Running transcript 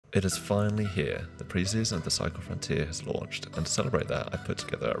It is finally here. The pre-season of the Cycle Frontier has launched, and to celebrate that, I put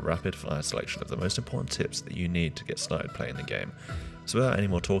together a rapid-fire selection of the most important tips that you need to get started playing the game. So without any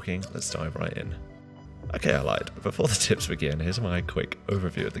more talking, let's dive right in. Okay, I lied. Before the tips begin, here's my quick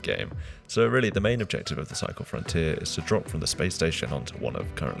overview of the game. So really, the main objective of the Cycle Frontier is to drop from the space station onto one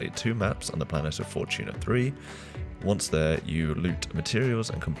of currently 2 maps on the planet of Fortuna 3. Once there, you loot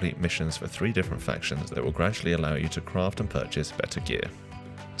materials and complete missions for 3 different factions that will gradually allow you to craft and purchase better gear.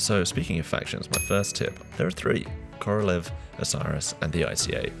 So speaking of factions, my first tip, there are 3, Korolev, Osiris and the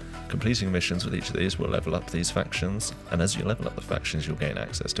ICA. Completing missions with each of these will level up these factions, and as you level up the factions you'll gain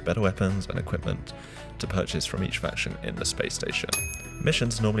access to better weapons and equipment to purchase from each faction in the space station.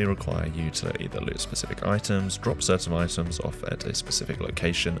 Missions normally require you to either loot specific items, drop certain items off at a specific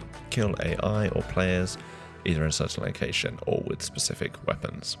location, kill AI or players, either in a certain location or with specific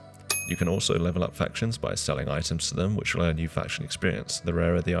weapons. You can also level up factions by selling items to them, which will earn you faction experience. The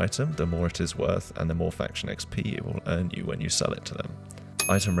rarer the item, the more it is worth, and the more faction XP it will earn you when you sell it to them.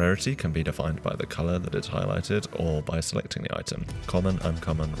 Item rarity can be defined by the colour that is highlighted or by selecting the item. Common,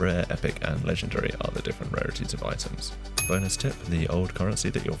 uncommon, rare, epic and legendary are the different rarities of items. Bonus tip, the old currency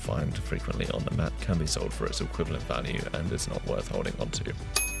that you'll find frequently on the map can be sold for its equivalent value and is not worth holding onto.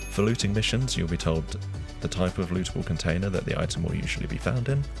 For looting missions, you'll be told the type of lootable container that the item will usually be found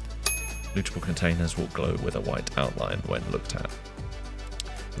in. Lootable containers will glow with a white outline when looked at.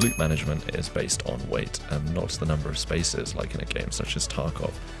 Loot management is based on weight and not the number of spaces like in a game such as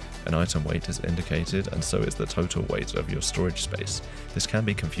Tarkov. An item weight is indicated and so is the total weight of your storage space. This can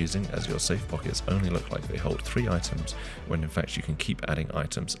be confusing as your safe pockets only look like they hold 3 items when in fact you can keep adding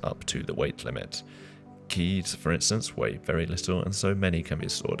items up to the weight limit. Keys, for instance, weigh very little and so many can be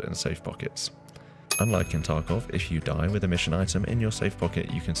stored in safe pockets. Unlike in Tarkov, if you die with a mission item in your safe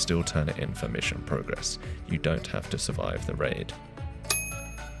pocket, you can still turn it in for mission progress. You don't have to survive the raid.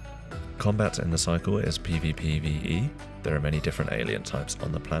 Combat in the cycle is PvPvE. There are many different alien types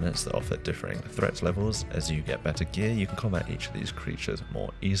on the planets that offer differing threat levels. As you get better gear, you can combat each of these creatures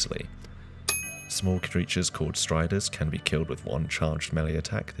more easily. Small creatures called Striders can be killed with 1 charged melee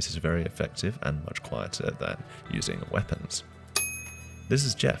attack. This is very effective and much quieter than using weapons. This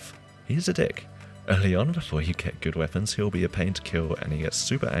is Jeff. He's a dick. Early on, before you get good weapons, he'll be a pain to kill and he gets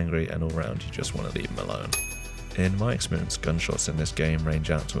super angry and all around you just want to leave him alone. In my experience, gunshots in this game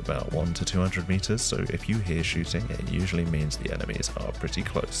range out to about 1 to 200 meters, so if you hear shooting, it usually means the enemies are pretty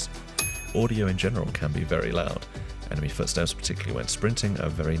close. Audio in general can be very loud. Enemy footsteps, particularly when sprinting, are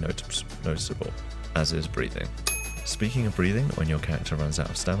very noticeable, as is breathing. Speaking of breathing, when your character runs out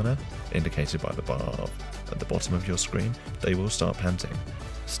of stamina, indicated by the bar at the bottom of your screen, they will start panting.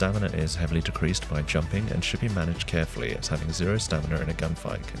 Stamina is heavily decreased by jumping and should be managed carefully, as having 0 stamina in a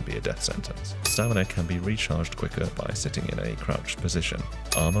gunfight can be a death sentence. Stamina can be recharged quicker by sitting in a crouched position.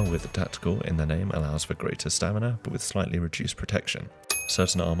 Armor with tactical in the name allows for greater stamina, but with slightly reduced protection.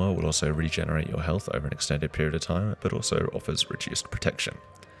 Certain armor will also regenerate your health over an extended period of time, but also offers reduced protection.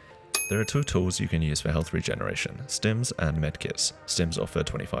 There are 2 tools you can use for health regeneration, stims and medkits. Stims offer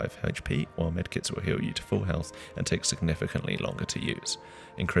 25 HP, while medkits will heal you to full health and take significantly longer to use.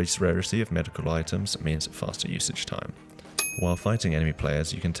 Increased rarity of medical items means faster usage time. While fighting enemy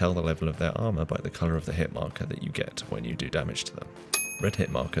players, you can tell the level of their armor by the color of the hit marker that you get when you do damage to them. Red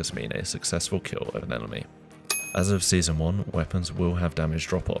hit markers mean a successful kill of an enemy. As of Season 1, weapons will have damage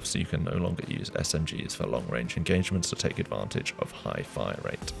drop-off, so you can no longer use SMGs for long-range engagements to take advantage of high fire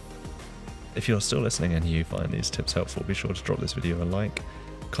rate. If you're still listening and you find these tips helpful, be sure to drop this video a like,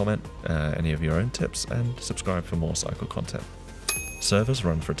 comment any of your own tips, and subscribe for more cycle content. Servers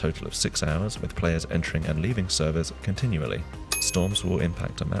run for a total of 6 hours, with players entering and leaving servers continually. Storms will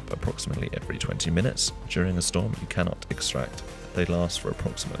impact a map approximately every 20 minutes. During a storm, you cannot extract. They last for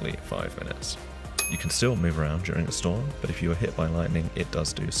approximately 5 minutes. You can still move around during a storm, but if you are hit by lightning, it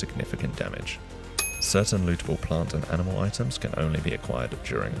does do significant damage. Certain lootable plant and animal items can only be acquired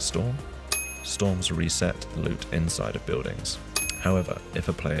during a storm. Storms reset the loot inside of buildings. However, if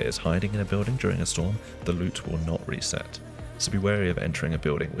a player is hiding in a building during a storm, the loot will not reset. So be wary of entering a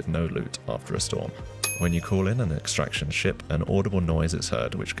building with no loot after a storm. When you call in an extraction ship, an audible noise is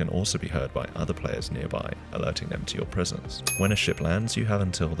heard, which can also be heard by other players nearby, alerting them to your presence. When a ship lands, you have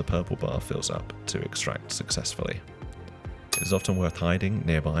until the purple bar fills up to extract successfully. It is often worth hiding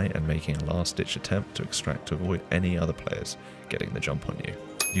nearby and making a last-ditch attempt to extract to avoid any other players getting the jump on you.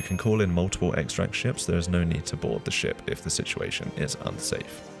 You can call in multiple extract ships. There is no need to board the ship if the situation is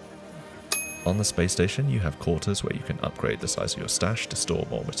unsafe. On the space station, you have quarters where you can upgrade the size of your stash to store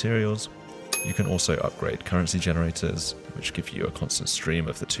more materials. You can also upgrade currency generators, which give you a constant stream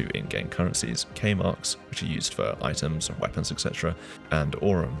of the 2 in-game currencies, K-marks, which are used for items and weapons, etc., and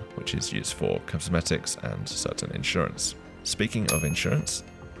Aurum, which is used for cosmetics and certain insurance. Speaking of insurance,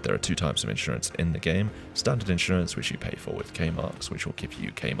 there are 2 types of insurance in the game. Standard insurance, which you pay for with K-marks, which will give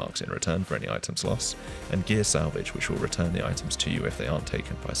you K-marks in return for any items lost, and gear salvage, which will return the items to you if they aren't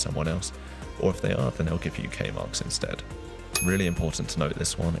taken by someone else, or if they are, then they'll give you K-marks instead. Really important to note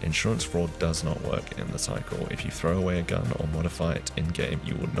this one, insurance fraud does not work in the cycle. If you throw away a gun or modify it in-game,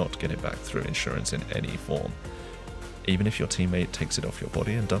 you will not get it back through insurance in any form. Even if your teammate takes it off your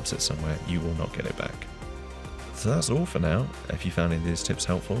body and dumps it somewhere, you will not get it back. So that's all for now. If you found any of these tips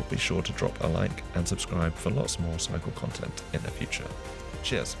helpful, be sure to drop a like and subscribe for lots more cycle content in the future.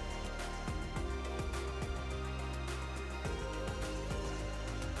 Cheers!